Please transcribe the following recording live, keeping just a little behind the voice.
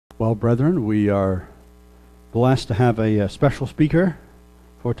Well, brethren, we are blessed to have a special speaker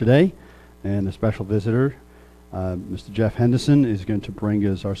for today and a special visitor. Mr. Jeff Henderson is going to bring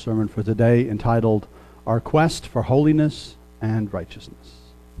us our sermon for today entitled, Our Quest for Holiness and Righteousness.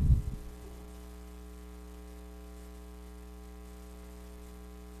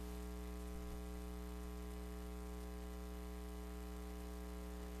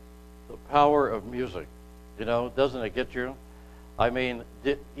 The power of music, doesn't it get you? I mean,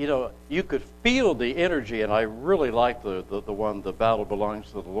 you could feel the energy, and I really like the one, The Battle Belongs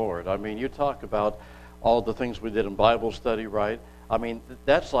to the Lord. I mean, you talk about all the things we did in Bible study, right? I mean,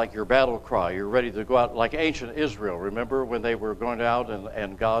 that's like your battle cry. You're ready to go out, like ancient Israel. Remember when they were going out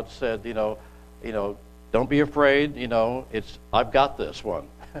and God said, don't be afraid, I've got this one.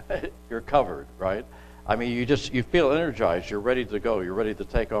 You're covered, right? I mean, you feel energized. You're ready to go. You're ready to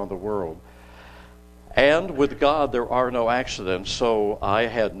take on the world. And with God, there are no accidents, so I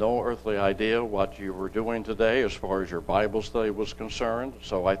had no earthly idea what you were doing today as far as your Bible study was concerned.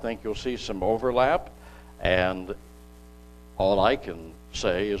 So I think you'll see some overlap, and all I can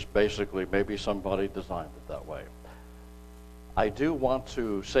say is basically maybe somebody designed it that way. I do want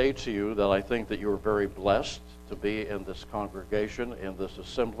to say to you that I think that you're very blessed to be in this congregation, in this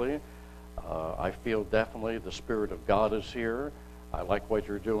assembly. I feel definitely the Spirit of God is here. I like what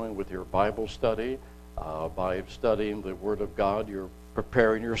you're doing with your Bible study. By studying the Word of God, you're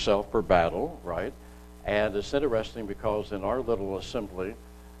preparing yourself for battle, right? And it's interesting because in our little assembly,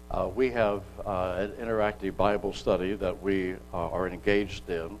 we have an interactive Bible study that we are engaged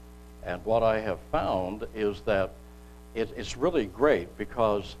in. And what I have found is that it's really great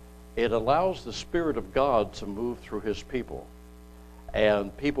because it allows the Spirit of God to move through His people.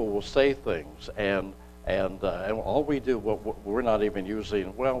 And people will say things, and all we do, we're not even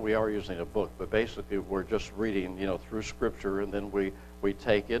using, we are using a book, but basically we're just reading, through Scripture, and then we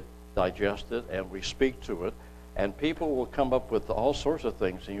take it, digest it, and we speak to it. And people will come up with all sorts of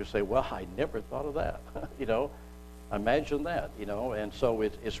things, and you say, well, I never thought of that. Imagine that, And so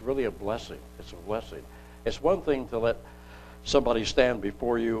it's really a blessing. It's a blessing. It's one thing to let somebody stand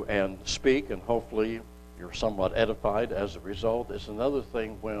before you and speak, and hopefully you're somewhat edified as a result. It's another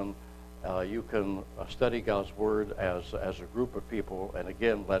thing when you can study God's Word as a group of people, and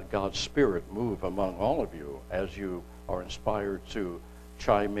again, let God's Spirit move among all of you as you are inspired to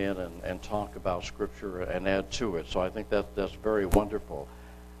chime in and talk about Scripture and add to it. So I think that's very wonderful.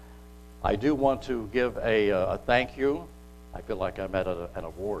 I do want to give a thank you. I feel like I'm at an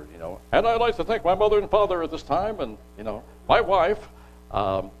award, And I'd like to thank my mother and father at this time, and, my wife.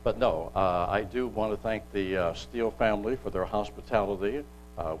 But no, I do want to thank the Steele family for their hospitality.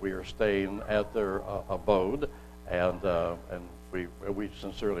 We are staying at their abode, and we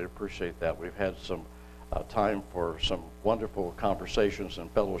sincerely appreciate that. We've had some time for some wonderful conversations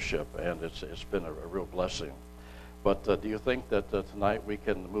and fellowship, and it's been a real blessing. But do you think that tonight we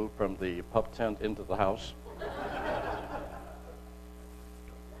can move from the pup tent into the house?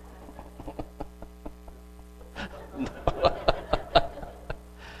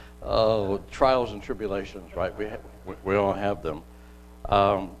 Oh, trials and tribulations, right? We all have them.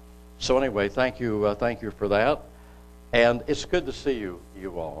 So anyway, thank you for that, and it's good to see you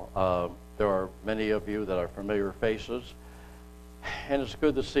all. There are many of you that are familiar faces, and it's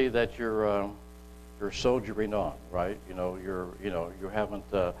good to see that you're soldiering on, right? You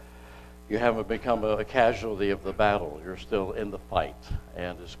haven't become a casualty of the battle. You're still in the fight,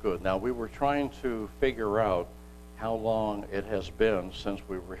 and it's good. Now we were trying to figure out how long it has been since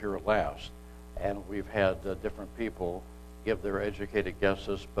we were here last, and we've had different people give their educated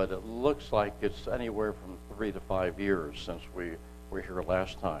guesses, but it looks like it's anywhere from 3 to 5 years since we were here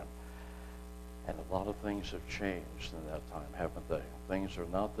last time. And a lot of things have changed in that time, haven't they? Things are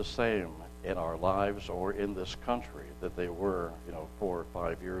not the same in our lives or in this country that they were, 4 or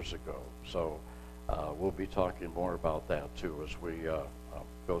 5 years ago. So we'll be talking more about that, too, as we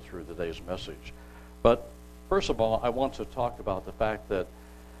go through today's message. But first of all, I want to talk about the fact that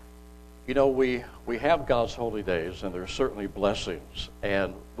we have God's holy days, and there's certainly blessings.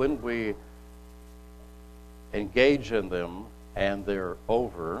 And when we engage in them and they're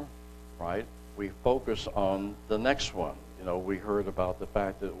over, right, we focus on the next one. We heard about the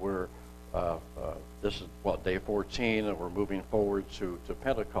fact that we're, this is, day 14, and we're moving forward to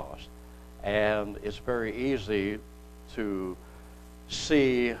Pentecost. And it's very easy to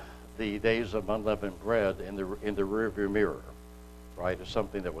see the days of unleavened bread in the rearview mirror. Right, is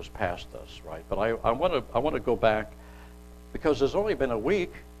something that was past us, right? But I want to go back because there's only been a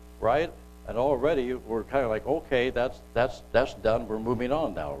week, right? And already we're kind of like, okay, that's done. We're moving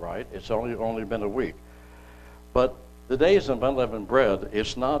on now, right? It's only been a week, but the days of unleavened bread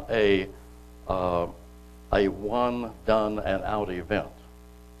is not a one done and out event.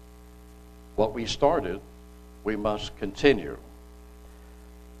 What we started, we must continue.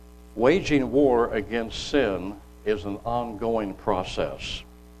 Waging war against sin is an ongoing process.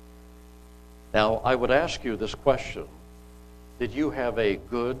 Now, I would ask you this question. Did you have a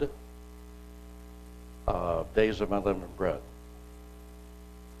good days of unleavened bread?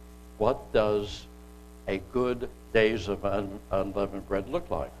 What does a good days of unleavened bread look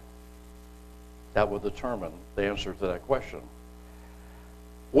like? That will determine the answer to that question.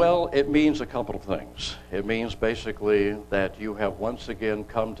 Well, it means a couple of things. It means basically that you have once again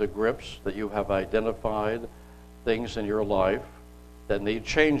come to grips, that you have identified things in your life that need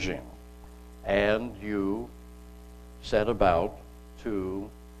changing, and you set about to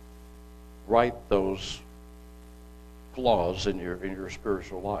right those flaws in your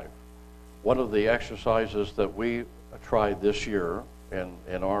spiritual life. One of the exercises that we tried this year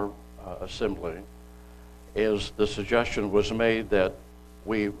in our assembly is the suggestion was made that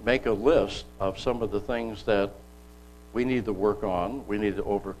we make a list of some of the things that we need to work on, we need to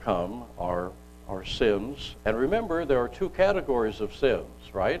overcome our sins. And remember, there are two categories of sins,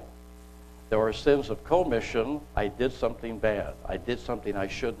 right? There are sins of commission. I did something bad. I did something I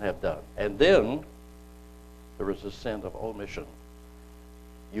shouldn't have done. And then there is a sin of omission.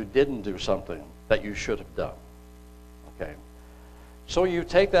 You didn't do something that you should have done. Okay? So you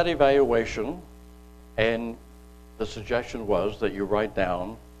take that evaluation, and the suggestion was that you write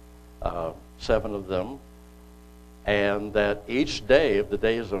down 7 of them, and that each day of the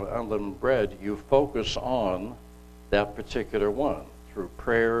days of unleavened bread, you focus on that particular one. Through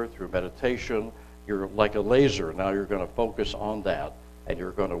prayer, through meditation, you're like a laser. Now you're going to focus on that, and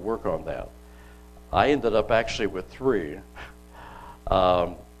you're going to work on that. I ended up actually with 3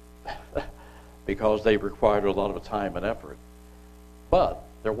 because they required a lot of time and effort. But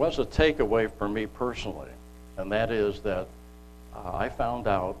there was a takeaway for me personally, and that is that I found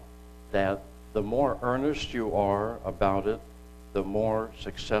out that the more earnest you are about it, the more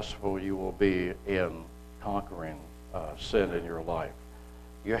successful you will be in conquering sin in your life.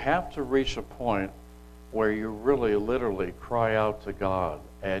 You have to reach a point where you really literally cry out to God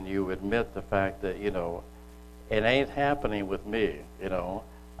and you admit the fact that, it ain't happening with me,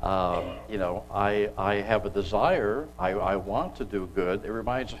 I have a desire, I want to do good. It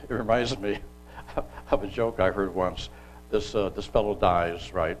reminds me of a joke I heard once. This fellow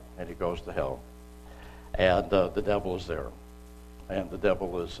dies, right, and he goes to hell. And the devil is there. And the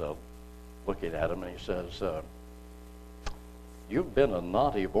devil is looking at him, and he says, "You've been a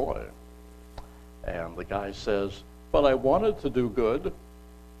naughty boy." And the guy says, "But I wanted to do good."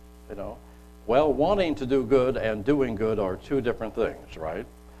 Well, wanting to do good and doing good are 2 different things, right?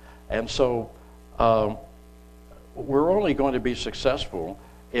 And so we're only going to be successful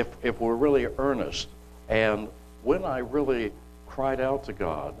if we're really earnest. And when I really cried out to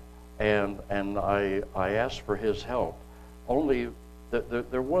God and I asked for his help, only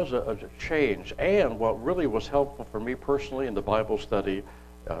there was a change. And what really was helpful for me personally in the Bible study,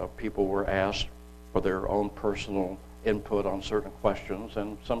 people were asked for their own personal input on certain questions,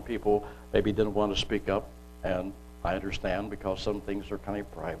 and some people maybe didn't want to speak up, and I understand because some things are kind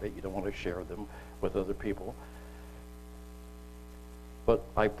of private. You don't want to share them with other people. But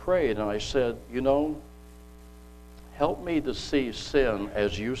I prayed and I said, help me to see sin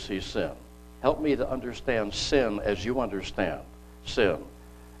as you see sin. Help me to understand sin as you understand sin.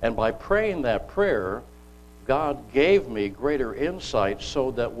 And by praying that prayer, God gave me greater insight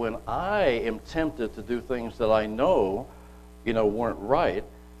so that when I am tempted to do things that I know, weren't right,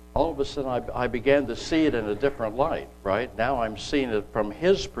 all of a sudden I began to see it in a different light, right? Now I'm seeing it from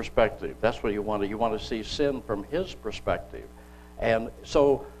his perspective. That's what you want to. You want to see sin from his perspective. And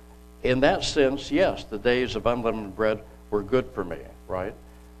so in that sense, yes, the days of unleavened bread were good for me, right?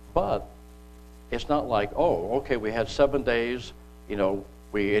 But it's not like, oh, okay, we had 7 days,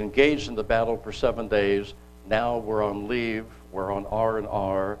 we engaged in the battle for 7 days, now we're on leave, we're on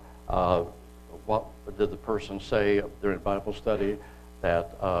R&R. What did the person say during Bible study?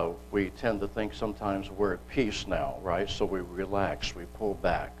 That we tend to think sometimes we're at peace now, right? So we relax, we pull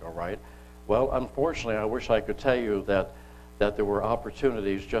back, all right? Well, unfortunately, I wish I could tell you that there were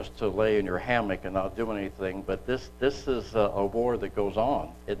opportunities just to lay in your hammock and not do anything, but this is a war that goes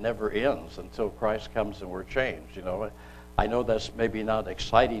on. It never ends until Christ comes and we're changed, I know that's maybe not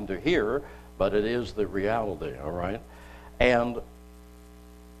exciting to hear, but it is the reality, all right? And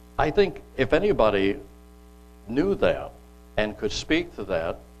I think if anybody knew that and could speak to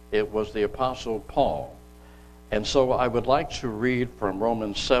that, it was the Apostle Paul. And so I would like to read from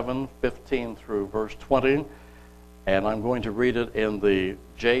Romans 7:15 through verse 20. And I'm going to read it in the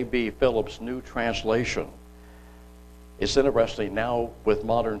J.B. Phillips New Translation. It's interesting now with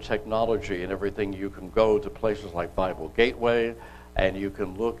modern technology and everything, you can go to places like Bible Gateway and you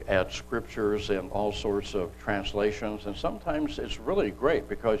can look at scriptures in all sorts of translations, and sometimes it's really great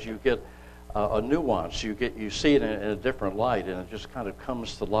because you get a nuance. You see it in a different light, and it just kind of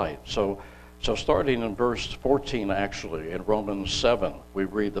comes to light. So starting in verse 14, actually, in Romans 7, we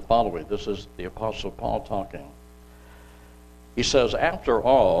read the following. This is the Apostle Paul talking. He says, "After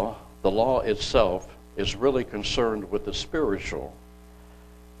all, the law itself is really concerned with the spiritual.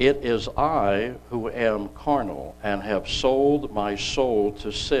 It is I who am carnal and have sold my soul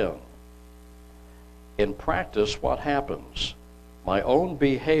to sin. In practice, what happens? My own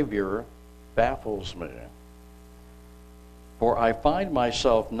behavior baffles me. For I find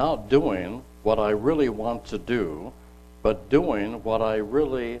myself not doing what I really want to do, but doing what I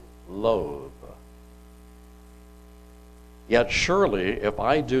really loathe. Yet surely, if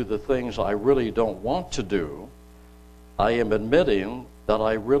I do the things I really don't want to do, I am admitting that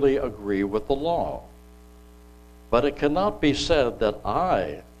I really agree with the law. But it cannot be said that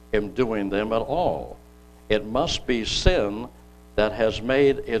I am doing them at all. It must be sin that has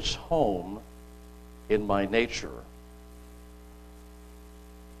made its home in my nature."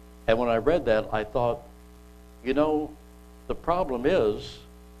 And when I read that, I thought, the problem is,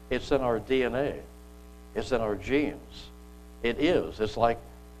 it's in our DNA. It's in our genes. It is. It's like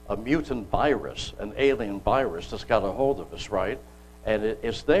a mutant virus, an alien virus that's got a hold of us, right? And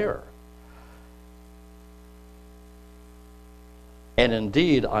it's there. And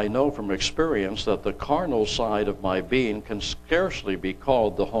indeed, I know from experience that the carnal side of my being can scarcely be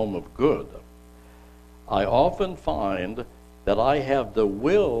called the home of good. I often find that I have the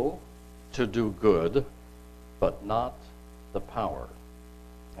will to do good, but not the power.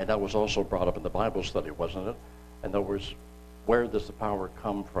 And that was also brought up in the Bible study, wasn't it? In other words, where does the power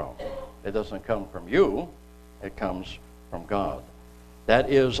come from? It doesn't come from you. It comes from God. That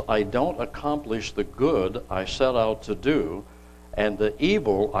is, I don't accomplish the good I set out to do, and the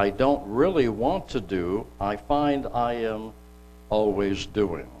evil I don't really want to do, I find I am always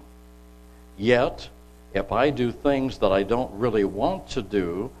doing. Yet, if I do things that I don't really want to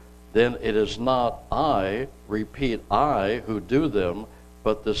do, then it is not I, repeat I, who do them,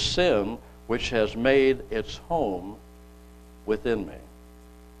 but the sin which has made its home within me.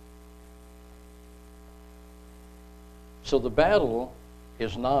 So the battle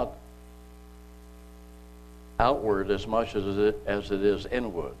is not outward as much as it is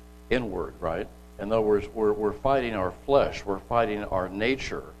inward, right? In other words, we're fighting our flesh, we're fighting our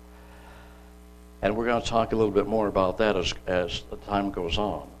nature. And we're going to talk a little bit more about that as the time goes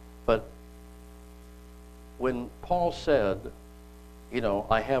on. But when Paul said,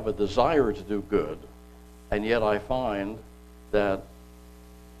 I have a desire to do good, and yet I find that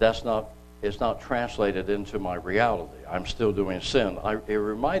it's not translated into my reality. I'm still doing sin. It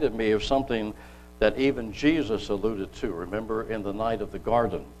reminded me of something that even Jesus alluded to. Remember in the night of the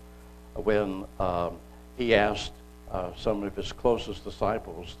garden when he asked some of his closest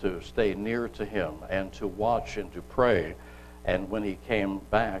disciples to stay near to him and to watch and to pray. And when he came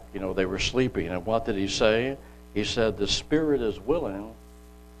back, they were sleeping. And what did he say? He said, "The spirit is willing,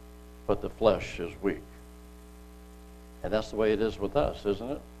 but the flesh is weak." And that's the way it is with us,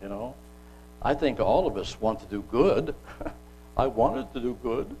 isn't it? I think all of us want to do good. I wanted to do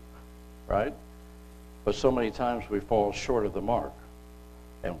good, right? But so many times we fall short of the mark,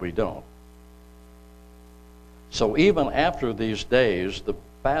 and we don't. So even after these days, the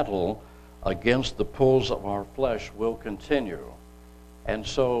battle against the pulls of our flesh will continue. And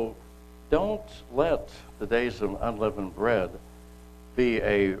so don't let the days of unleavened bread be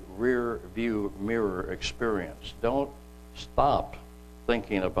a rear view mirror experience. Don't stop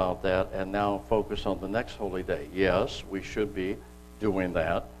thinking about that and now focus on the next holy day. Yes, we should be doing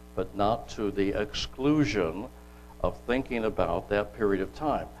that, but not to the exclusion of thinking about that period of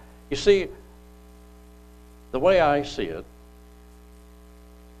time. You see, the way I see it,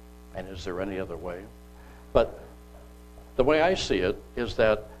 and is there any other way? But the way I see it is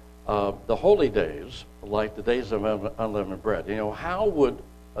that the holy days, like the days of unleavened bread, how would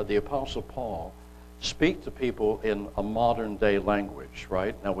the Apostle Paul speak to people in a modern day language,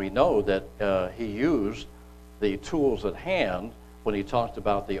 right? Now we know that he used the tools at hand when he talked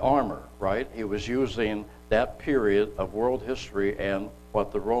about the armor, right? He was using that period of world history and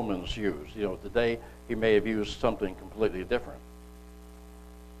what the Romans used. Today he may have used something completely different.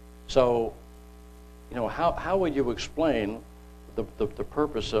 So, how would you explain the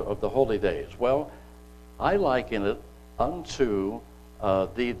purpose of the holy days? Well, I liken it unto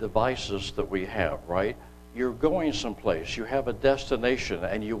the devices that we have, right? you're going someplace, you have a destination,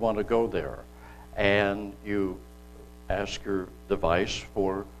 and you want to go there, and you ask your device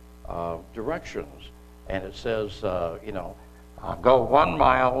for directions, and it says, go 1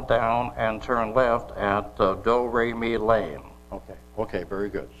 mile down and turn left at Do Re Mi Lane. Okay, very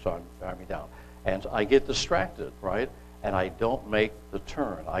good. So I'm driving down, and I get distracted, right? And I don't make the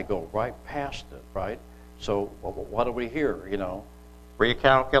turn. I go right past it, right? So what do we hear?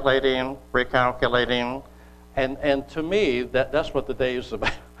 Recalculating, and to me that's what the day is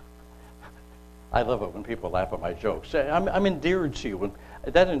about. I love it when people laugh at my jokes. I'm endeared to you.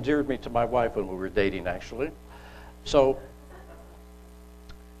 That endeared me to my wife when we were dating, actually. So,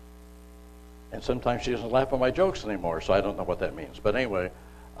 and sometimes she doesn't laugh at my jokes anymore, so I don't know what that means. But anyway,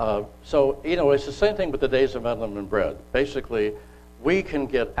 it's the same thing with the days of unleavened bread. Basically, we can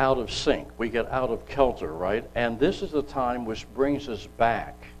get out of sync. We get out of kilter, right? And this is the time which brings us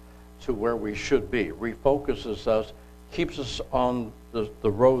back to where we should be, refocuses us, keeps us on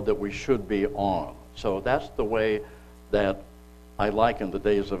the road that we should be on. So that's the way that I liken the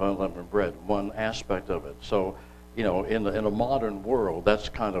days of unleavened bread, one aspect of it. So, in a modern world, that's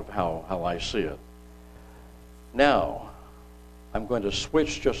kind of how I see it. Now, I'm going to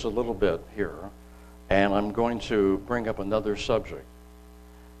switch just a little bit here, and I'm going to bring up another subject.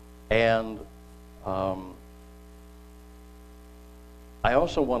 And I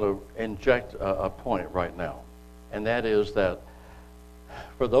also want to inject a point right now, and that is that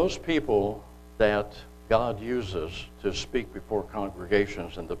for those people that God uses to speak before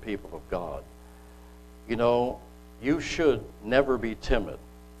congregations and the people of God, you should never be timid.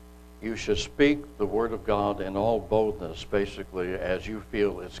 You should speak the word of God in all boldness, basically, as you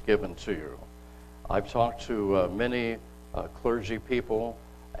feel it's given to you. I've talked to many clergy people,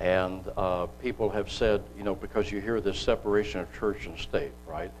 and people have said, because you hear this separation of church and state,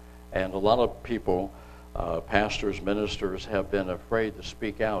 right? And a lot of people, pastors, ministers, have been afraid to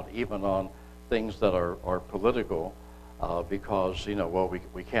speak out, even on things that are political, because,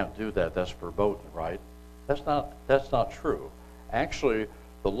 we can't do that. That's verboten, right? That's not true. Actually,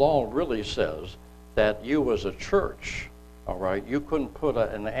 the law really says that you as a church, all right, you couldn't put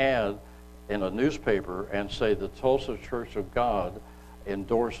an ad in a newspaper and say the Tulsa Church of God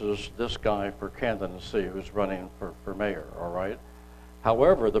endorses this guy for candidacy who's running for mayor, all right?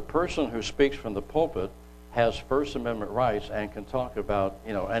 However, the person who speaks from the pulpit has First Amendment rights and can talk about,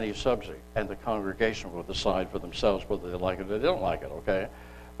 any subject, and the congregation will decide for themselves whether they like it or they don't like it, okay?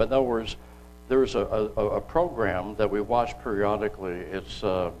 But in other words, there's a program that we watch periodically. It's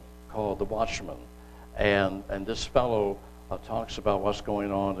called The Watchman, and this fellow talks about what's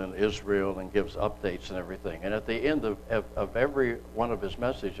going on in Israel and gives updates and everything. And at the end of every one of his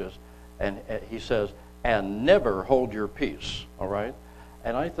messages, and he says, "And never hold your peace." All right.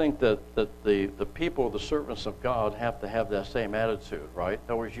 And I think that the people, the servants of God, have to have that same attitude, right? In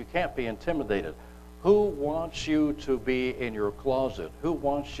other words, you can't be intimidated. Who wants you to be in your closet? Who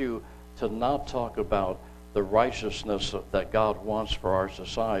wants you to not talk about the righteousness that God wants for our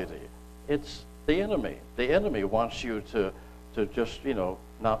society? It's the enemy. The enemy wants you to just,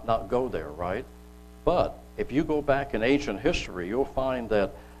 not go there, right? But if you go back in ancient history, you'll find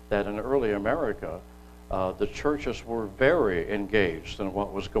that in early America, the churches were very engaged in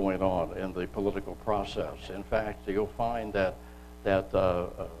what was going on in the political process. In fact, you'll find that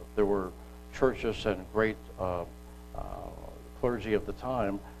there were churches and great clergy of the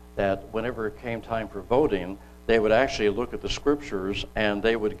time that whenever it came time for voting, they would actually look at the scriptures and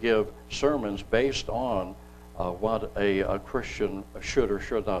they would give sermons based on what a Christian should or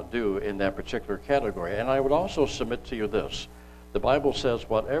should not do in that particular category. And I would also submit to you this. The Bible says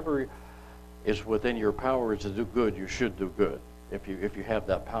whatever is within your power to do good, you should do good, if you have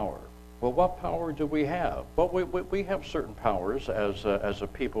that power. Well, what power do we have? Well, we have certain powers as a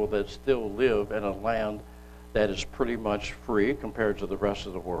people that still live in a land that is pretty much free compared to the rest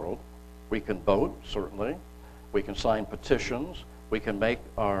of the world. We can vote, certainly. We can sign petitions. We can make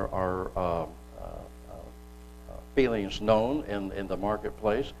our feelings known in the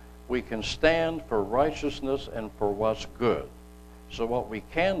marketplace. We can stand for righteousness and for what's good. So what we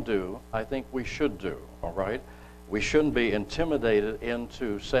can do, I think we should do, all right? We shouldn't be intimidated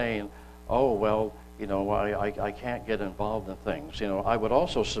into saying, oh, well, I can't get involved in things. I would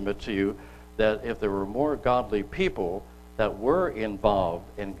also submit to you that if there were more godly people that were involved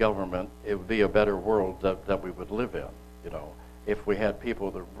in government, it would be a better world that we would live in, if we had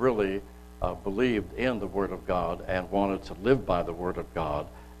people that really believed in the Word of God and wanted to live by the Word of God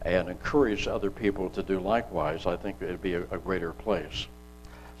and encourage other people to do likewise. I think it would be a greater place.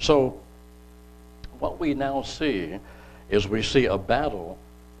 So what we now see is we see a battle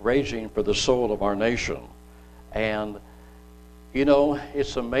raging for the soul of our nation. And,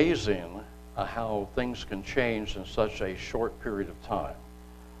 it's amazing how things can change in such a short period of time.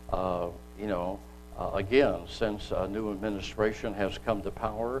 Again, since a new administration has come to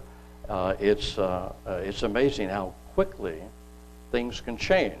power, it's amazing how quickly things can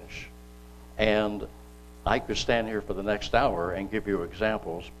change. And I could stand here for the next hour and give you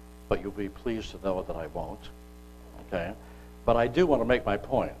examples, but you'll be pleased to know that I won't. Okay? But I do want to make my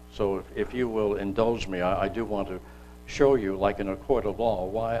point. So if you will indulge me, I do want to show you, like in a court of law,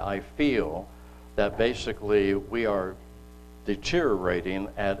 why I feel that basically we are deteriorating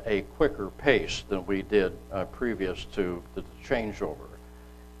at a quicker pace than we did previous to the changeover.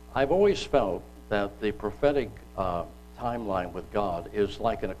 I've always felt that the prophetic timeline with God is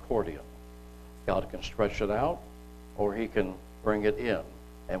like an accordion. God can stretch it out, or he can bring it in.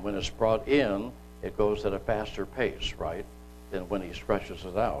 And when it's brought in, it goes at a faster pace, right, than when he stretches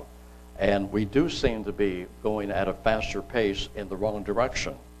it out. And we do seem to be going at a faster pace in the wrong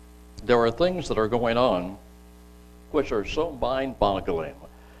direction. There are things that are going on which are so mind-boggling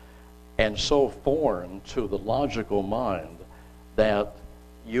and so foreign to the logical mind that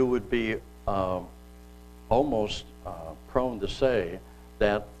you would be almost prone to say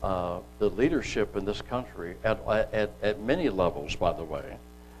that the leadership in this country, at many levels, by the way,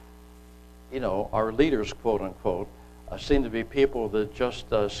 our leaders, quote unquote, seem to be people that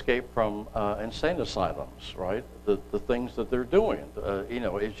just escape from insane asylums, right? The things that they're doing,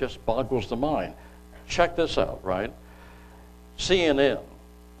 it just boggles the mind. Check this out, right? CNN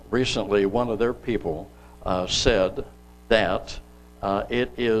recently, one of their people said that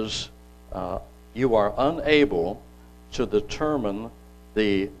it is you are unable to determine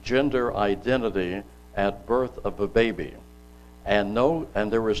the gender identity at birth of a baby, and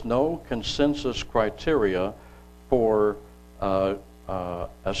there is no consensus criteria for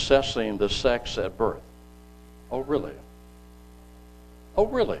assessing the sex at birth. Oh, really? Oh,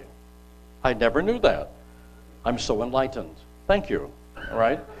 really? I never knew that. I'm so enlightened. Thank you. All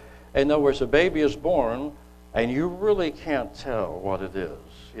right? In other words, a baby is born, and you really can't tell what it is.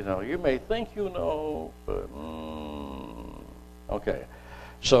 You may think you know, but okay.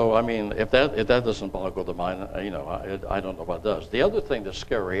 So, I mean, if that doesn't boggle the mind, I don't know what does. The other thing that's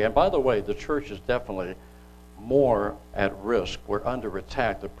scary, and by the way, the church is definitely more at risk. We're under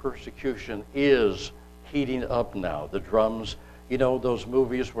attack. The persecution is heating up now. The drums, those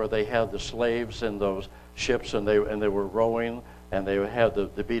movies where they had the slaves in those ships and they were rowing and they had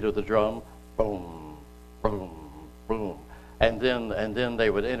the beat of the drum, boom, boom, boom. And then they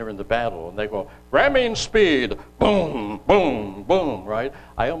would enter into battle, and they go, ramming speed, boom, boom, boom, right?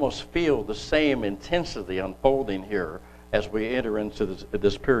 I almost feel the same intensity unfolding here as we enter into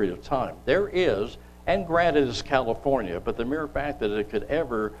this period of time. There is, and granted it's California, but the mere fact that it could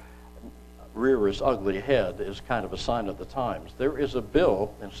ever rear its ugly head is kind of a sign of the times. There is a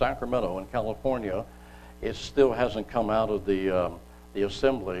bill in Sacramento, in California. It still hasn't come out of the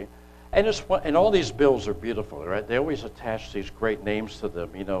assembly. And all these bills are beautiful, right? They always attach these great names to them.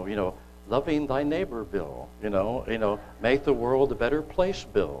 Loving thy neighbor bill. Make the world a better place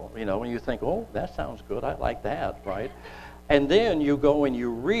bill. And you think, oh, that sounds good. I like that, right? And then you go and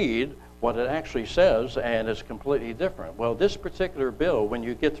you read what it actually says, and it's completely different. Well, this particular bill, when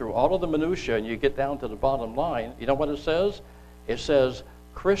you get through all of the minutia and you get down to the bottom line, you know what it says? It says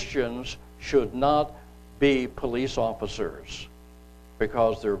Christians should not be police officers,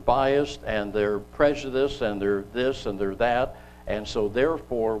 because they're biased and they're prejudiced and they're this and they're that, and so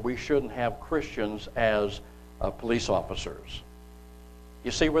therefore we shouldn't have Christians as police officers. You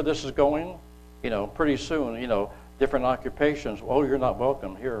see where this is going? Pretty soon, different occupations, oh, you're not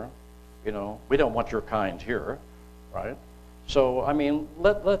welcome here. We don't want your kind here, right? So, I mean,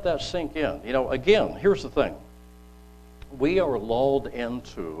 let that sink in. Again, here's the thing. We are lulled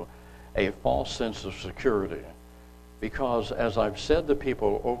into a false sense of security. Because, as I've said to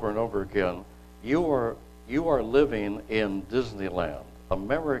people over and over again, you are living in Disneyland.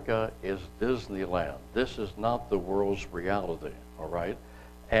 America is Disneyland. This is not the world's reality, all right?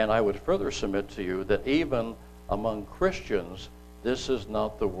 And I would further submit to you that even among Christians, this is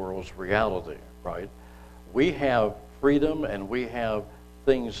not the world's reality, right? We have freedom and we have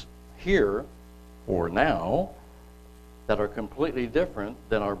things here, for now, that are completely different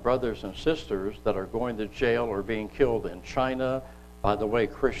than our brothers and sisters that are going to jail or being killed in China. By the way,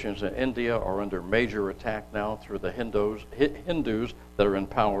 Christians in India are under major attack now through the Hindus that are in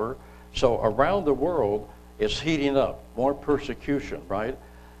power. So around the world, it's heating up, more persecution, right?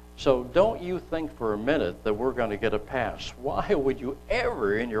 So don't you think for a minute that we're going to get a pass. Why would you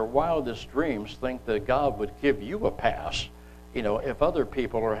ever in your wildest dreams think that God would give you a pass, if other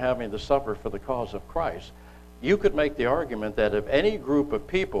people are having to suffer for the cause of Christ? you could make the argument that if any group of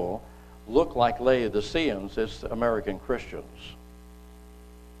people look like Laodiceans, it's American Christians.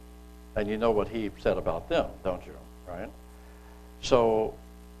 And you know what he said about them, don't you? Right? So,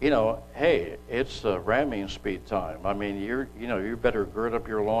 hey, it's ramming speed time. I mean, you better gird up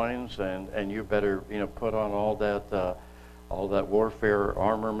your loins and you better, put on all that warfare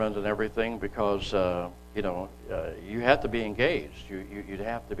armament and everything because, you have to be engaged. You'd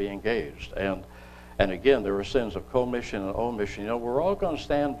have to be engaged. And again, there are sins of commission and omission. We're all going to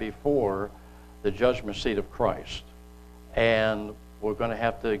stand before the judgment seat of Christ. And we're going to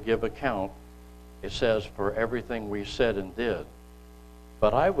have to give account, it says, for everything we said and did.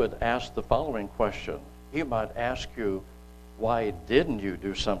 But I would ask the following question. He might ask you, why didn't you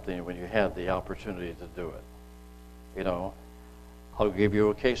do something when you had the opportunity to do it? I'll give you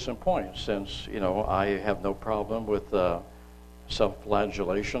a case in point, since, I have no problem with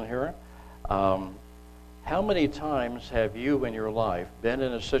self-flagellation here. How many times have you in your life been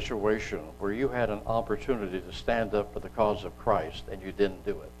in a situation where you had an opportunity to stand up for the cause of Christ and you didn't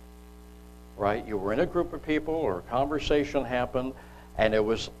do it? Right? You were in a group of people or a conversation happened, and it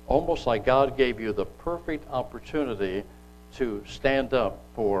was almost like God gave you the perfect opportunity to stand up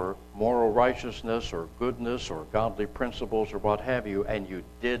for moral righteousness or goodness or godly principles or what have you, and you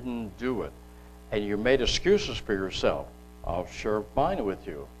didn't do it. And you made excuses for yourself. I'll share mine with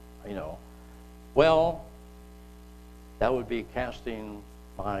you. Well, that would be casting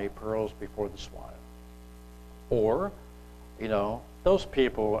my pearls before the swine. Or, those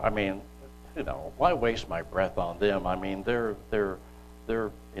people, why waste my breath on them? I mean, they're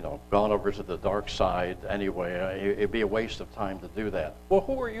gone over to the dark side anyway. It'd be a waste of time to do that. Well,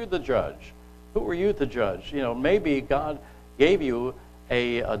 who are you to judge? Who are you to judge? Maybe God gave you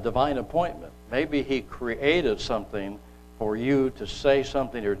a divine appointment. Maybe he created something for you to say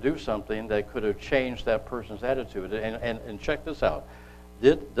something or do something that could have changed that person's attitude. And check this out.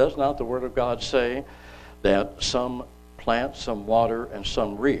 Does not the Word of God say that some plant, some water, and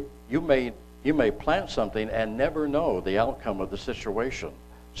some reap? You may plant something and never know the outcome of the situation.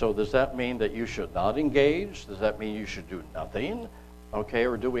 So does that mean that you should not engage? Does that mean you should do nothing? Okay,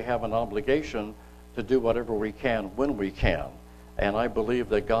 or do we have an obligation to do whatever we can when we can? And I believe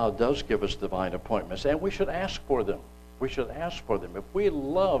that God does give us divine appointments, and we should ask for them. We should ask for them. If we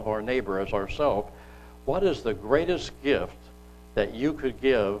love our neighbor as ourselves, what is the greatest gift that you could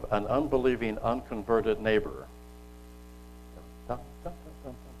give an unbelieving, unconverted neighbor?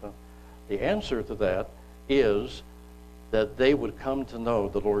 The answer to that is that they would come to know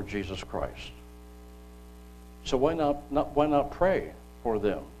the Lord Jesus Christ. So why not pray for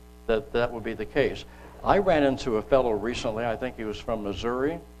them that would be the case? I ran into a fellow recently, I think he was from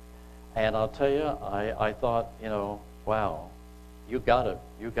Missouri, and I'll tell you, I thought, wow, you got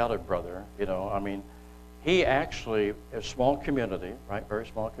it, brother. He actually, a small community, right, very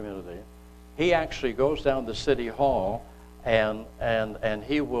small community, he actually goes down to City Hall and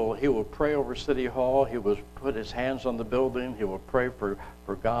he will pray over City Hall. He will put his hands on the building. He will pray for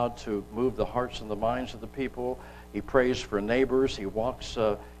God to move the hearts and the minds of the people. He prays for neighbors. He walks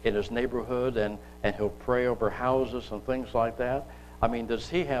in his neighborhood and he'll pray over houses and things like that. Does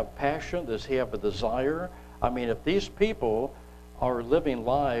he have passion? Does he have a desire? If these people are living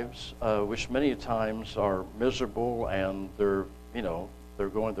lives which many times are miserable and they're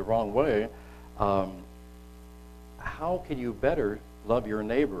going the wrong way, how can you better love your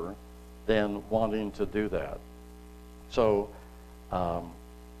neighbor than wanting to do that? So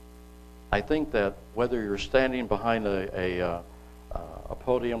I think that whether you're standing behind a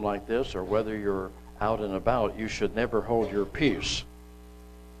podium like this or whether you're out and about, you should never hold your peace.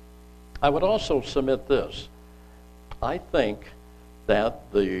 I would also submit this. I think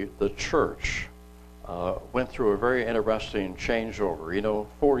that the church went through a very interesting changeover.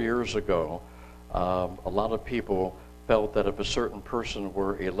 4 years ago, a lot of people felt that if a certain person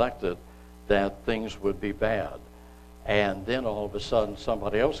were elected, that things would be bad. And then all of a sudden,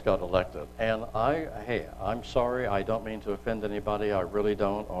 somebody else got elected. And I'm sorry, I don't mean to offend anybody. I really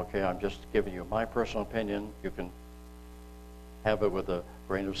don't. Okay, I'm just giving you my personal opinion. You can have it with a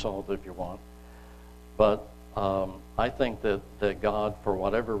grain of salt if you want. But I think that God, for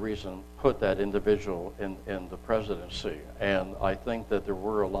whatever reason, put that individual in the presidency. And I think that there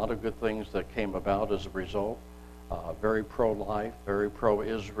were a lot of good things that came about as a result. Very pro-life, very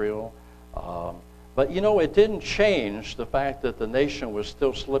pro-Israel. But, it didn't change the fact that the nation was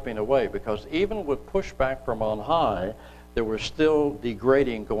still slipping away, because even with pushback from on high, there was still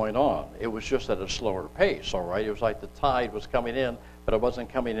degrading going on. It was just at a slower pace, all right? It was like the tide was coming in, but it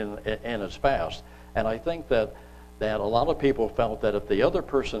wasn't coming in as fast. And I think that a lot of people felt that if the other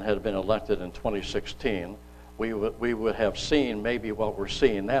person had been elected in 2016, we would have seen maybe what we're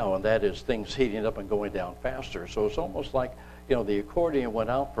seeing now, and that is things heating up and going down faster. So it's almost like, the accordion went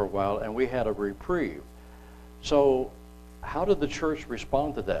out for a while, and we had a reprieve. So how did the church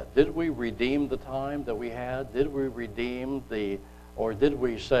respond to that? Did we redeem the time that we had? Did we redeem or did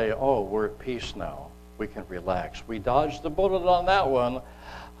we say, oh, we're at peace now, we can relax? We dodged the bullet on that one.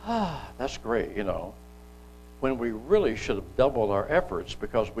 That's great, when we really should have doubled our efforts,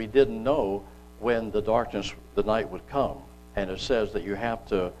 because we didn't know when the night would come. And it says that you have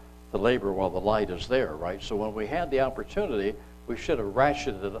to labor while the light is there, right? So when we had the opportunity, we should have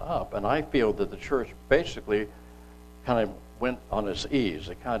ratcheted it up. And I feel that the church basically kind of went on its ease.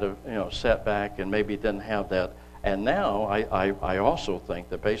 It kind of, sat back and maybe didn't have that. And now I also think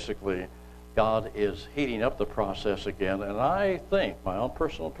that basically God is heating up the process again. And I think, my own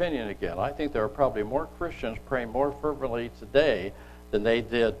personal opinion again, I think there are probably more Christians praying more fervently today than they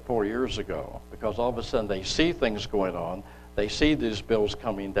did 4 years ago. Because all of a sudden they see things going on. They see these bills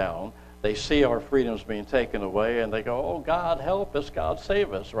coming down. They see our freedoms being taken away. And they go, oh, God, help us. God,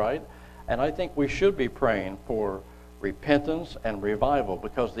 save us, right? And I think we should be praying for repentance and revival,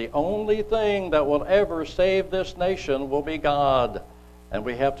 because the only thing that will ever save this nation will be God. And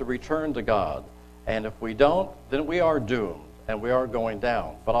we have to return to God. And if we don't, then we are doomed, and we are going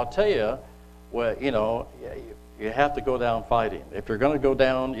down. But I'll tell you, well, you have to go down fighting. If you're going to go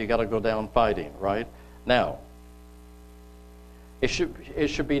down, you got to go down fighting, right? Now, it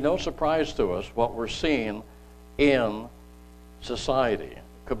should be no surprise to us what we're seeing in society,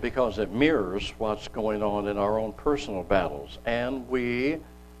 because it mirrors what's going on in our own personal battles. And we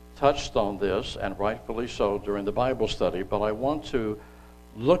touched on this, and rightfully so, during the Bible study, but I want to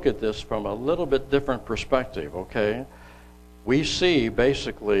look at this from a little bit different perspective, okay? We see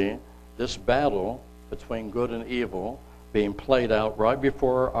basically this battle between good and evil being played out right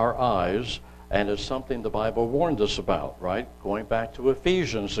before our eyes, and it's something the Bible warned us about, right? Going back to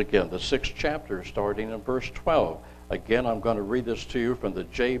Ephesians again, the 6th chapter, starting in verse 12. Again, I'm going to read this to you from the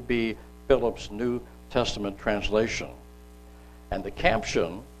J.B. Phillips New Testament translation. And the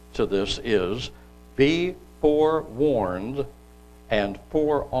caption to this is, "Be forewarned and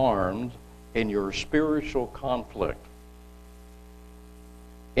forearmed in your spiritual conflict."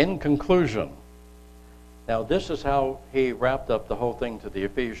 In conclusion, now this is how he wrapped up the whole thing to the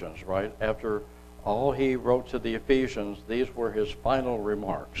Ephesians, right? After all he wrote to the Ephesians, these were his final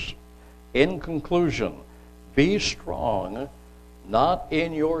remarks. In conclusion, be strong, not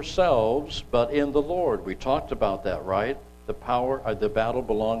in yourselves, but in the Lord. We talked about that, right? The battle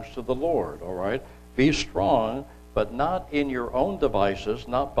belongs to the Lord, all right? Be strong, but not in your own devices,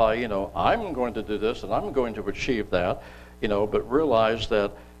 not by, I'm going to do this and I'm going to achieve that, but realize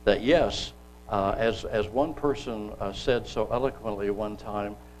that yes, as one person said so eloquently one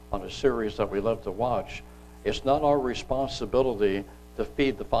time on a series that we love to watch, it's not our responsibility to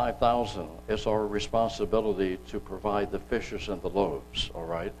feed the 5,000. It's our responsibility to provide the fishes and the loaves, all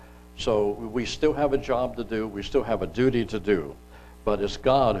right? So we still have a job to do. We still have a duty to do. But it's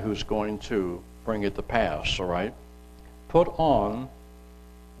God who's going to bring it to pass, all right? Put on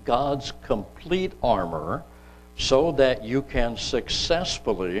God's complete armor so that you can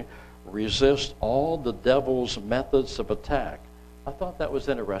successfully resist all the devil's methods of attack. I thought that was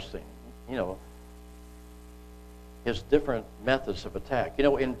interesting. His different methods of attack.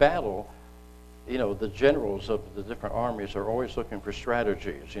 In battle, the generals of the different armies are always looking for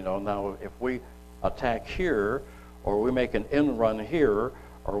strategies. Now if we attack here, or we make an end run here,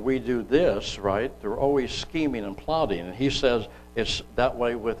 or we do this, right? They're always scheming and plotting. And he says it's that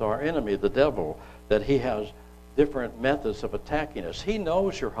way with our enemy, the devil, that he has different methods of attacking us. He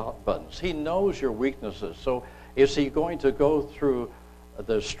knows your hot buttons. He knows your weaknesses. So is he going to go through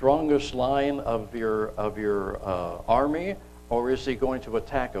the strongest line of your army, or is he going to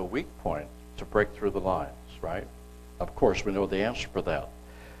attack a weak point to break through the lines, right? Of course, we know the answer for that.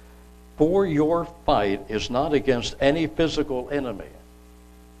 For your fight is not against any physical enemy.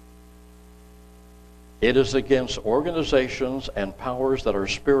 It is against organizations and powers that are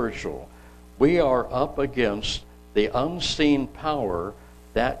spiritual. We are up against the unseen power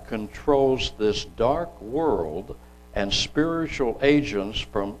that controls this dark world and spiritual agents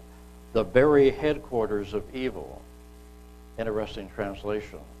from the very headquarters of evil. Interesting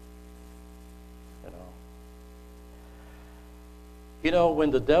translation. When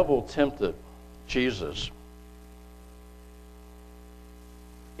the devil tempted Jesus,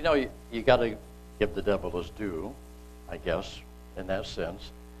 you got to give the devil his due, I guess, in that sense.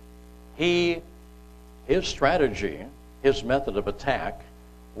 His strategy, his method of attack,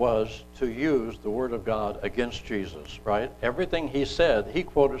 was to use the Word of God against Jesus, right? Everything he said, he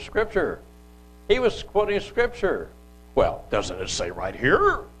quoted Scripture. He was quoting Scripture. Well, doesn't it say right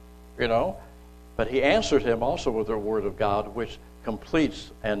here? You know? But he answered him also with the Word of God, which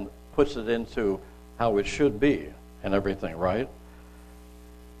completes and puts it into how it should be and everything, right?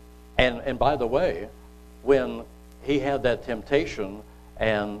 And by the way, when he had that temptation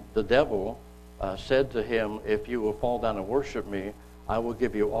and the devil said to him, if you will fall down and worship me, I will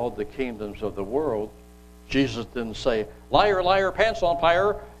give you all the kingdoms of the world. Jesus didn't say, liar, liar, pants on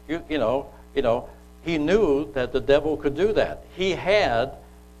fire. You know, he knew that the devil could do that. He had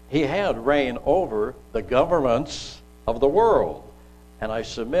reign over the governments of the world. And I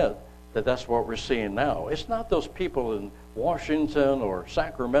submit that that's what we're seeing now. It's not those people in Washington or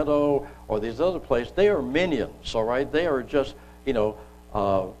Sacramento or these other places. They are minions, all right? They are just,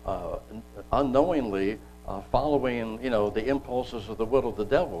 unknowingly following, the impulses of the will of the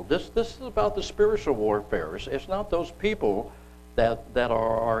devil. This is about the spiritual warfare. It's not those people that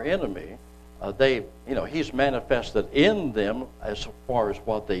are our enemy. He's manifested in them as far as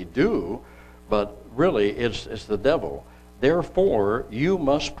what they do, but really it's the devil. Therefore, you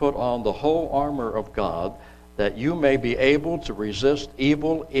must put on the whole armor of God, that you may be able to resist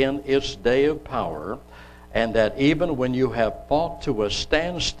evil in its day of power, and that even when you have fought to a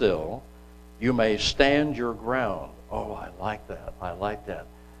standstill, you may stand your ground. Oh, I like that. I like that.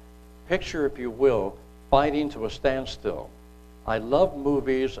 Picture, if you will, fighting to a standstill. I love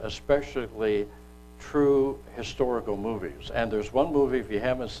movies, especially true historical movies. And there's one movie, if you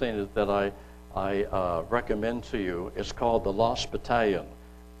haven't seen it, that I recommend to you. It's called The Lost Battalion.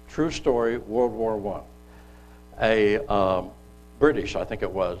 True story, World War I. A British, I think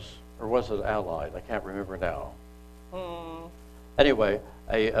it was, or was it Allied? I can't remember now. Anyway,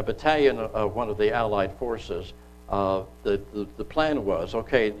 a battalion of one of the Allied forces. The plan was,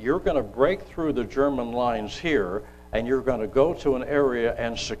 okay, you're going to break through the German lines here, and you're going to go to an area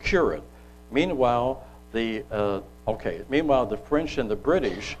and secure it. Meanwhile, the French and the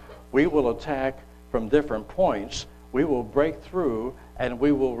British, we will attack from different points. We will break through, and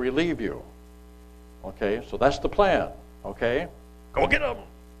we will relieve you. Okay, so that's the plan. Okay, go get them.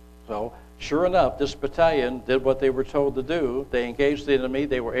 So, sure enough, this battalion did what they were told to do. They engaged the enemy.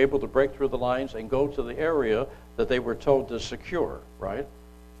 They were able to break through the lines and go to the area that they were told to secure, right?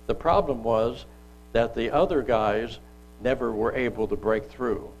 The problem was that the other guys never were able to break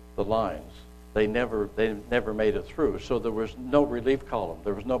through the lines. They never made it through. So there was no relief column.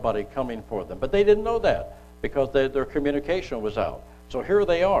 There was nobody coming for them. But they didn't know that because their communication was out. So here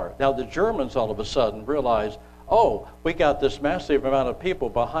they are. Now the Germans all of a sudden realized, oh, we got this massive amount of people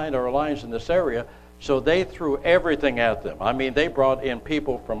behind our lines in this area. So they threw everything at them. I mean, they brought in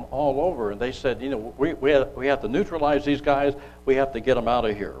people from all over, and they said, we have to neutralize these guys. We have to get them out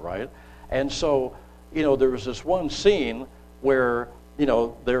of here, right? And so, there was this one scene where,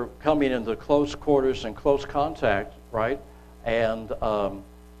 they're coming into close quarters and close contact, right? And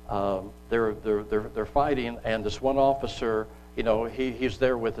they're fighting, and this one officer, he's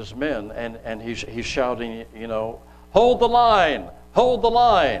there with his men, and he's shouting, hold the line,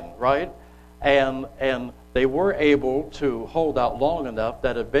 right? And they were able to hold out long enough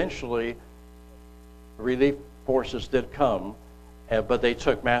that eventually relief forces did come, but they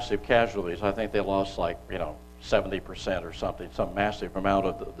took massive casualties. I think they lost 70% or something, some massive amount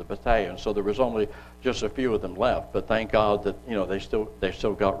of the battalion. So there was only just a few of them left. But thank God that they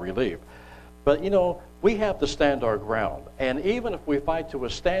still got relief. But we have to stand our ground, and even if we fight to a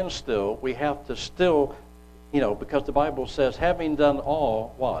standstill, we have to still, because the Bible says, having done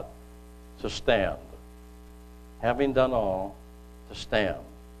all, what? To stand. Having done all, to stand.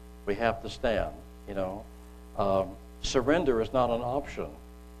 We have to stand. Surrender is not an option.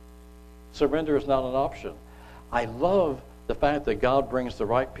 Surrender is not an option. I love the fact that God brings the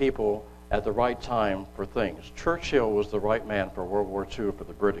right people at the right time for things. Churchill was the right man for World War II for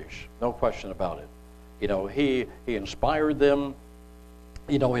the British. No question about it. He inspired them.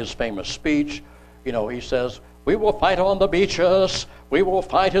 His famous speech, he says, we will fight on the beaches. We will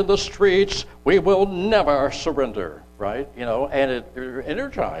fight in the streets. We will never surrender, right? And it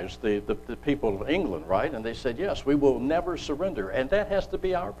energized the people of England, right? And they said, yes, we will never surrender. And that has to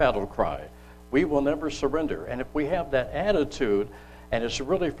be our battle cry. We will never surrender. And if we have that attitude, and it's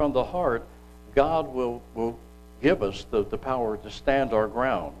really from the heart, God will give us the power to stand our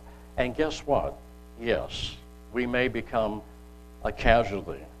ground. And guess what? Yes, we may become a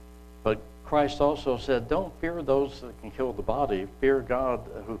casualty. But Christ also said, don't fear those that can kill the body. Fear God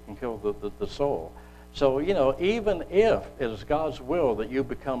who can kill the soul. So, even if it is God's will that you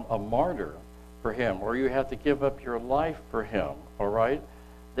become a martyr for him, or you have to give up your life for him, all right,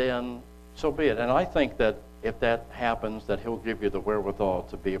 then so be it. And I think that if that happens, that he'll give you the wherewithal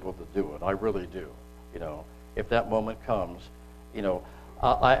to be able to do it. I really do. If that moment comes,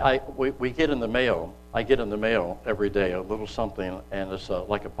 we get in the mail. I get in the mail every day a little something, and it's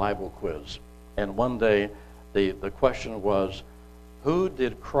like a Bible quiz. And one day, the question was, who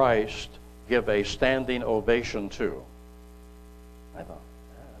did Christ give a standing ovation to? I thought,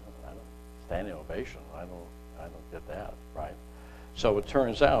 I don't standing ovation. I don't get that, right? So it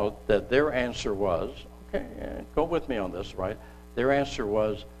turns out that their answer was, okay, go with me on this, right? Their answer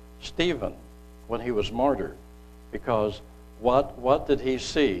was Stephen, when he was martyred, because what did he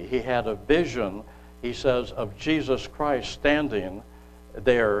see? He had a vision, he says, of Jesus Christ standing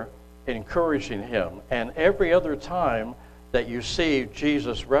there encouraging him. And every other time that you see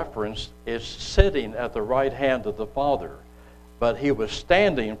Jesus referenced is sitting at the right hand of the Father. But he was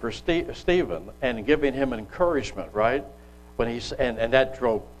standing for Stephen and giving him encouragement, right? And that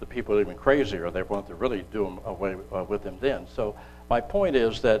drove the people even crazier. They wanted to really do him away with him then. So my point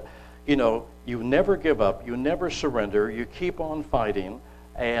is that, you never give up, you never surrender, you keep on fighting,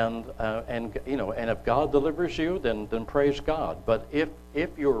 and if God delivers you, then praise God. But if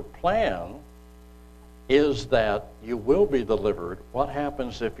your plan is that you will be delivered, what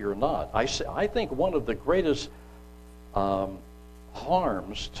happens if you're not? I think one of the greatest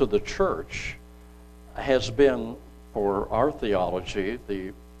harms to the church has been, for our theology,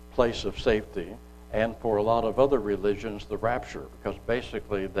 the place of safety, and for a lot of other religions, the rapture, because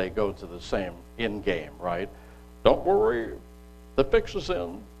basically they go to the same end game, right? Don't worry, the fix is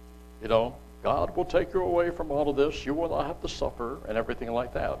in. God will take you away from all of this. You will not have to suffer and everything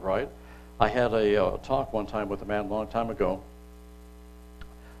like that, right? I had a talk one time with a man a long time ago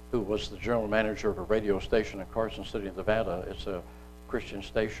who was the general manager of a radio station in Carson City, Nevada. It's a Christian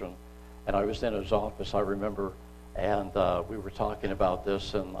station. And I was in his office, I remember, and we were talking about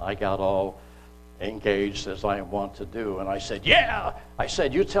this, and I got all engaged as I want to do. And I said, yeah! I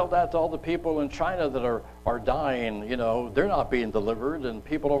said, you tell that to all the people in China that are dying, they're not being delivered, and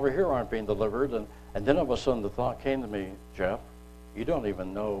people over here aren't being delivered. And then all of a sudden the thought came to me, Jeff, you don't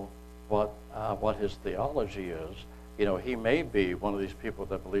even know what his theology is. He may be one of these people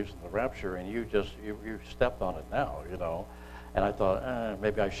that believes in the rapture, and you stepped on it now, And I thought,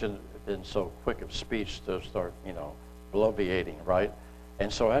 maybe I shouldn't have been so quick of speech to start, bloviating, right?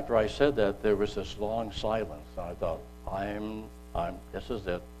 And so after I said that, there was this long silence. And I thought, this is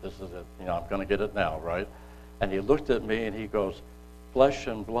it. I'm going to get it now, right? And he looked at me and he goes, flesh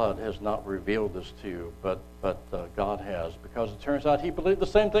and blood has not revealed this to you, but God has, because it turns out he believed the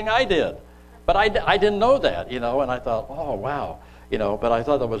same thing I did. But I didn't know that, and I thought, oh, wow. But I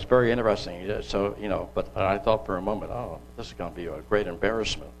thought that was very interesting. So, but I thought for a moment, oh, this is going to be a great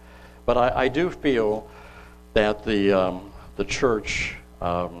embarrassment. But I do feel that the church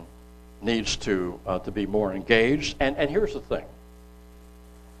needs to be more engaged. And here's the thing.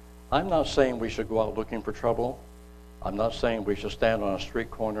 I'm not saying we should go out looking for trouble. I'm not saying we should stand on a street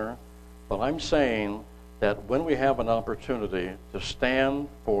corner. But I'm saying that when we have an opportunity to stand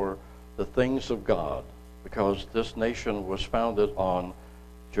for the things of God, because this nation was founded on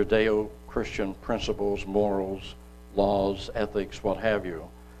Judeo-Christian principles, morals, laws, ethics, what have you,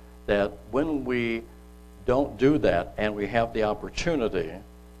 that when we don't do that and we have the opportunity,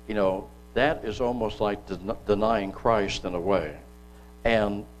 that is almost like denying Christ in a way.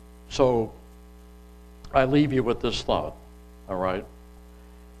 And so I leave you with this thought, all right?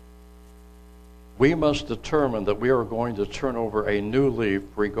 We must determine that we are going to turn over a new leaf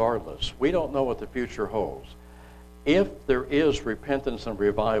regardless. We don't know what the future holds. If there is repentance and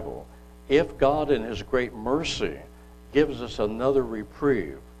revival, if God in his great mercy gives us another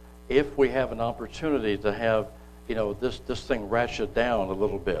reprieve, if we have an opportunity to have, this thing ratchet down a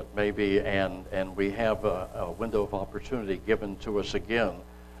little bit, maybe, and we have a window of opportunity given to us again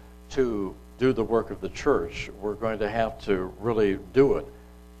to do the work of the church, we're going to have to really do it.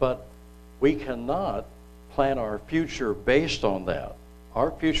 But we cannot plan our future based on that.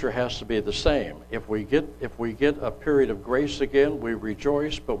 Our future has to be the same. If we get a period of grace again, we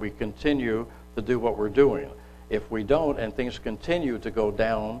rejoice, but we continue to do what we're doing. If we don't, and things continue to go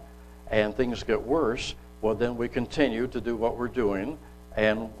down and things get worse, well, then we continue to do what we're doing,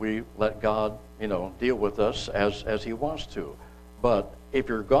 and we let God, deal with us as he wants to. But if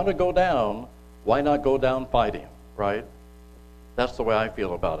you're going to go down, why not go down fighting, right? That's the way I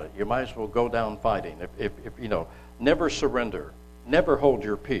feel about it. You might as well go down fighting. If never surrender, never hold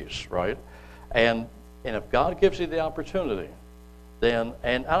your peace, right? And if God gives you the opportunity, then,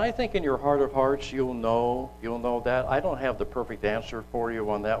 and I think in your heart of hearts you'll know that. I don't have the perfect answer for you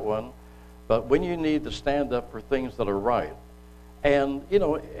on that one, but when you need to stand up for things that are right, And,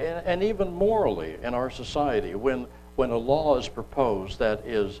 and even morally in our society, when a law is proposed that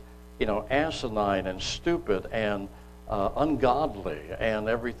is, asinine and stupid and ungodly and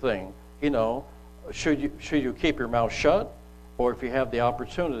everything, should you keep your mouth shut? Or if you have the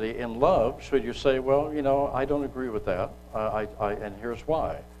opportunity in love, should you say, well, I don't agree with that, and here's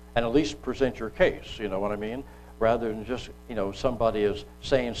why. And at least present your case, you know what I mean? Rather than just, somebody is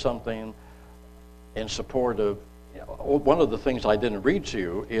saying something in support of, one of the things I didn't read to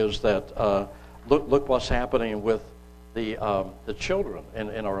you is that look what's happening with the children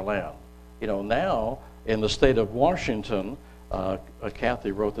in our land. Now in the state of Washington,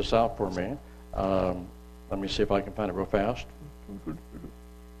 Kathy wrote this out for me. Let me see if I can find it real fast.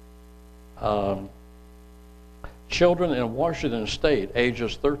 Children in Washington State,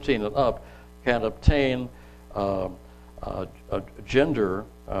 ages 13 and up, can obtain a gender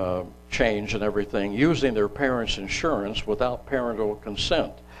change and everything using their parents' insurance without parental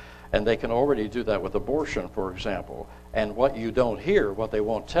consent. And they can already do that with abortion, for example. And what you don't hear, what they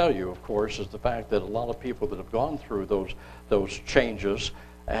won't tell you, of course, is the fact that a lot of people that have gone through those changes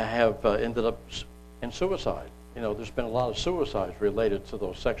have ended up in suicide. There's been a lot of suicides related to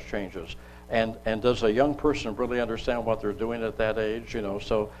those sex changes. And does a young person really understand what they're doing at that age?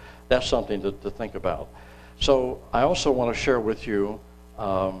 So that's something to think about. So I also want to share with you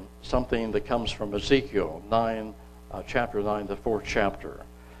something that comes from Ezekiel 9, chapter 9, the 4th chapter.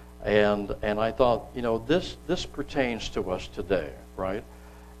 And I thought, this pertains to us today, right?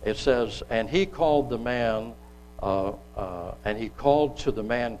 It says, and he called to the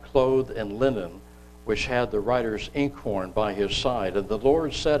man clothed in linen, which had the writer's inkhorn by his side. And the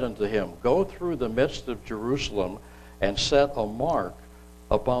Lord said unto him, go through the midst of Jerusalem and set a mark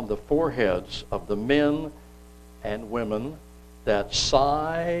upon the foreheads of the men and women that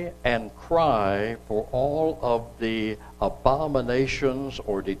sigh and cry for all of the abominations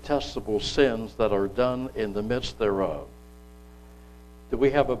or detestable sins that are done in the midst thereof. Do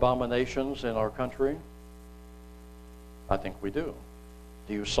we have abominations in our country? I think we do.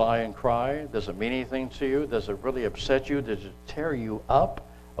 Do you sigh and cry? Does it mean anything to you? Does it really upset you? Does it tear you up?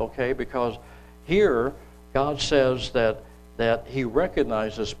 Okay, because here God says that he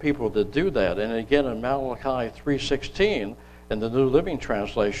recognizes people that do that. And again in Malachi 3:16, in the New Living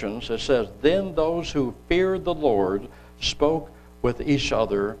Translations, it says, then those who feared the Lord spoke with each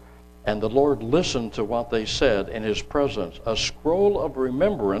other, and the Lord listened to what they said in his presence. A scroll of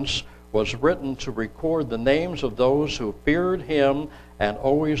remembrance was written to record the names of those who feared him and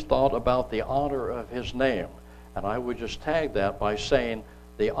always thought about the honor of his name. And I would just tag that by saying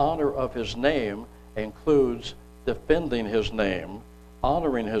the honor of his name includes defending his name,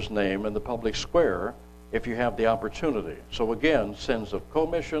 honoring his name in the public square if you have the opportunity. So again, sins of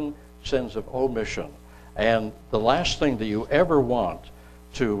commission, sins of omission. And the last thing that you ever want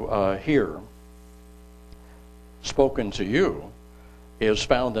to hear spoken to you is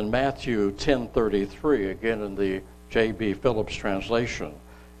found in Matthew 10:33, again in the J.B. Phillips translation.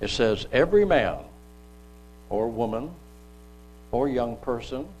 It says, every man or woman or young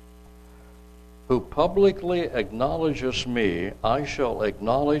person who publicly acknowledges me, I shall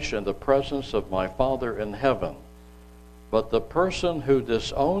acknowledge in the presence of my Father in heaven. But the person who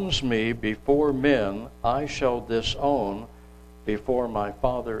disowns me before men, I shall disown before my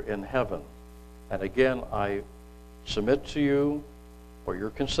Father in heaven. And again, I submit to you for your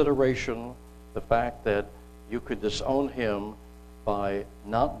consideration the fact that you could disown him by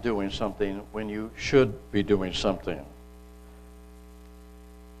not doing something when you should be doing something.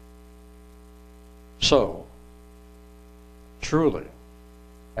 So, truly,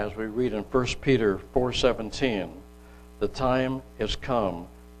 as we read in 1 Peter 4:17, the time is come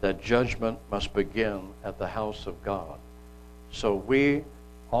that judgment must begin at the house of God. So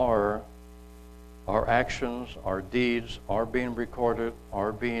our actions, our deeds are being recorded,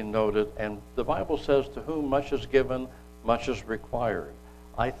 are being noted, and the Bible says, to whom much is given, much is required.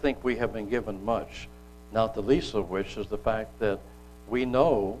 I think we have been given much, not the least of which is the fact that we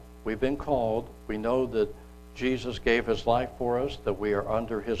know we've been called, we know that Jesus gave his life for us, that we are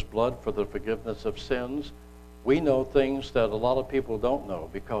under his blood for the forgiveness of sins. We know things that a lot of people don't know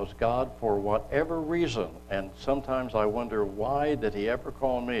because God, for whatever reason, and sometimes I wonder, why did he ever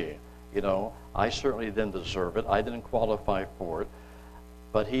call me? I certainly didn't deserve it. I didn't qualify for it.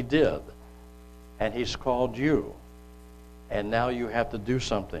 But he did. And he's called you. And now you have to do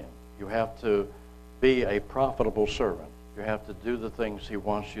something. You have to be a profitable servant. You have to do the things he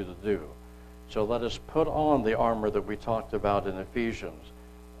wants you to do. So let us put on the armor that we talked about in Ephesians.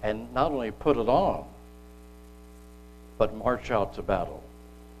 And not only put it on, but march out to battle.